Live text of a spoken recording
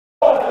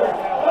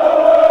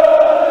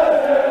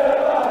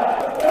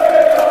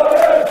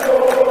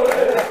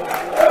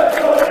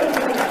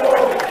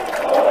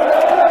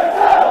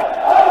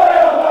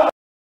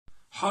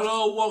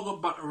Hello,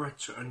 welcome back to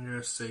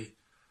RetroNufc.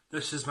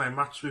 This is my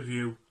match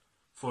review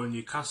for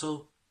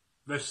Newcastle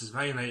versus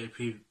Man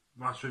United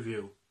match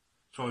review.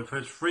 So we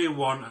played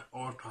 3-1 at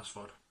Old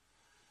Trafford.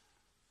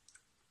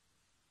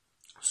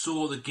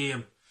 So the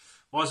game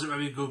wasn't a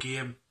very good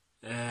game.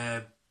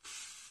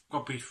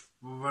 Got to be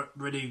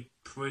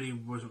pretty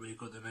wasn't really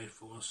good tonight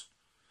for us.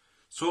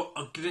 So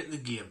I'll get into the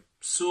game.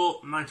 So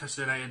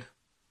Manchester United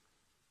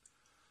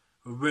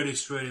were really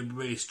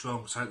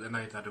strong side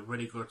tonight. Had a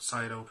really good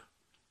side out.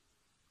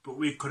 But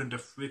we couldn't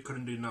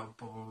do no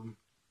problem.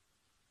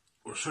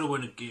 We should have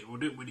won the game. We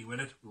didn't really win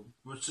it. We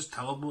were just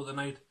terrible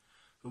tonight.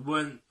 We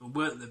weren't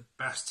the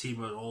best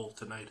team at all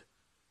tonight.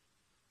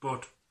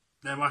 But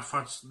then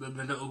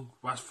the little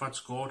Rashford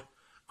scored.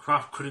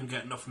 Kraft couldn't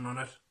get nothing on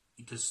it.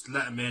 He just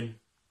let him in.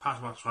 Pass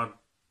Rashford.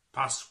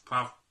 Pass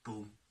Kraft.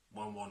 Boom.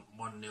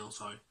 1-0.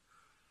 Sorry.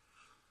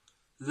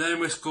 Then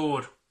we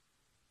scored.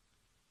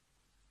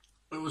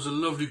 It was a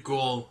lovely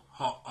goal.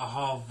 A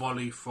half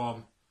volley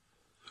from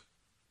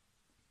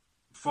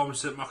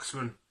St.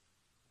 Maximin.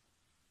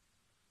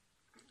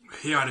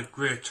 He had a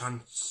great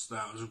chance.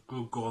 That was a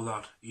good goal.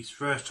 That his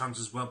first chance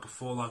as well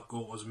before that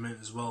goal was made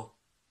as well.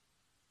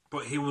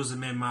 But he was the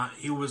main man.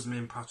 He was the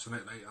main patch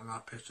tonight. On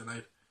that pitch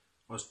tonight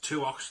was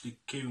two actually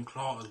Kieran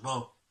Clark as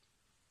well.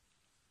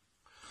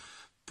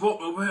 But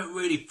we weren't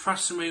really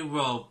pressing very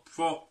well.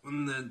 But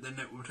in the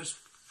net, we were just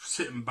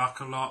sitting back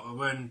a lot. We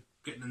weren't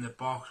getting in the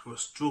box. We were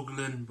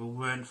struggling. We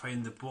weren't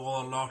finding the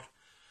ball a lot.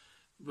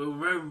 But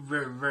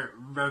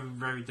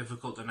very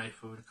difficult tonight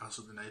for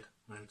Newcastle tonight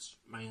against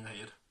Man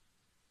United.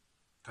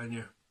 Can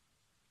you?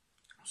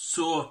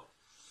 So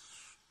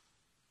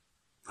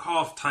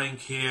half time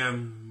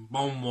came,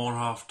 1-1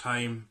 half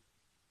time.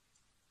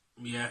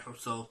 Yeah,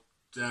 so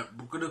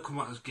we're gonna come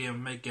out of this game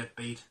and might get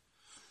beat.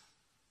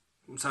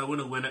 So we're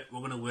gonna win it.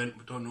 We're gonna win.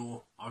 We don't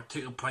know. I'll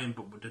take a point,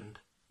 but we didn't.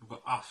 We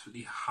got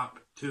absolutely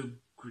happy. Two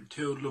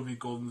lovely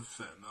goals in the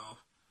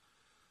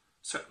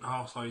second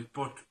half. Sorry,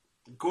 but.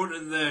 Going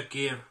into the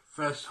game,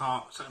 first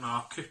half, second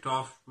half, kicked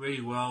off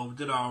really well. We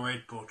did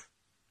alright, but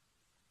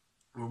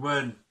we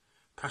weren't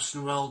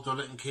pressing well.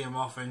 Jonathan came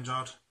off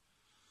injured.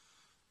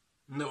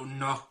 Little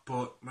knock,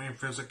 but main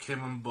Fraser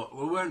came on, but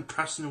we weren't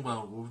pressing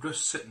well. We were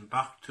just sitting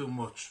back too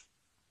much.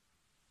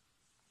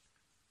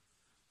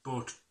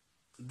 But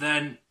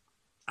then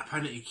a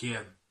penalty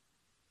came.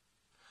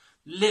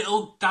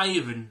 Little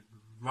diving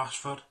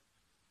Rashford.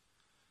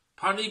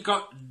 Apparently he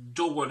got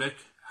Dominic.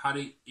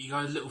 He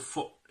got a little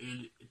foot.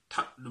 He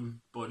tackled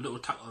him, but a little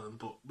tackle on him.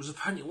 But it was a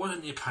penalty. It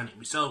wasn't a penalty.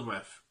 Myself,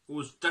 ref. It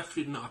was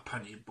definitely not a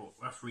penalty, but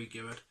referee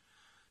gave it.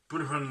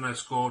 Bruno Fernandes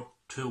scored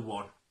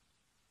 2-1.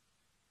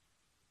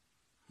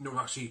 No,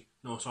 actually,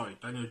 no, sorry.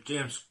 Daniel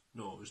James.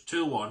 No, it was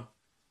 2-1.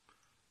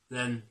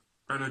 Then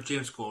Daniel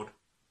James scored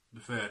the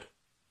third.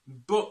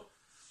 But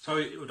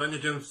sorry, Daniel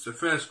James the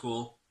first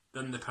goal.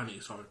 Then the penalty.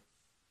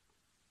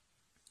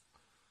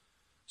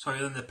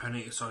 Then the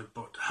penalty,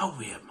 but how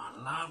weird,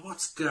 man, lad,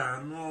 what's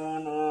going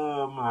on?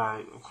 Oh, my,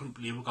 I couldn't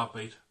believe we got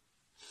beat.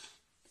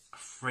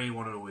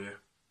 3-1 away.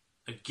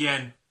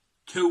 Again,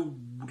 2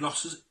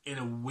 losses in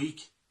a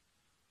week.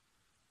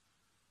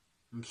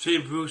 I'm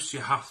saying, Bruce,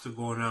 you have to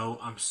go now.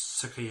 I'm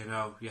sick of you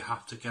now. You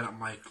have to get at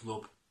my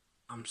club.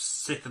 I'm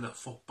sick of the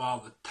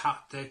football, the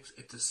tactics.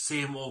 It's the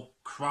same old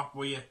crap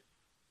with you.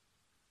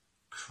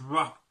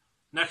 Crap.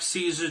 Next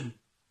season,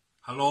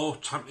 hello,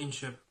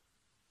 Championship.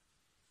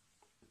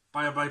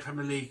 Bye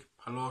Premier League,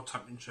 hello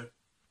Championship.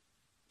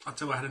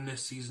 That's how we're heading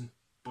this season,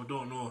 but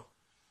don't know.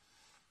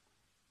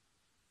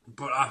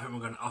 But I think we're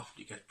going to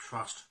absolutely get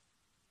trashed.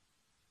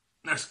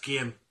 Next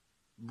game,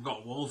 we've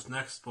got Wolves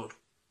next, but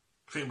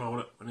think about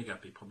it, when they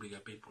get beat, probably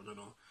get beat, but I don't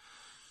know.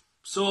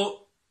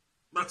 So,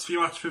 that's the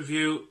match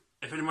review.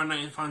 If any of my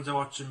United fans are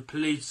watching,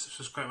 please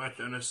subscribe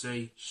to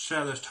RetroNufc,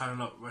 share this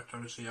channel up,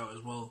 RetroNufc out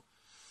as well.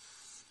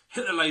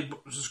 Hit the like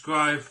button,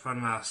 subscribe,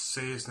 and I'll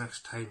see you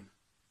next time.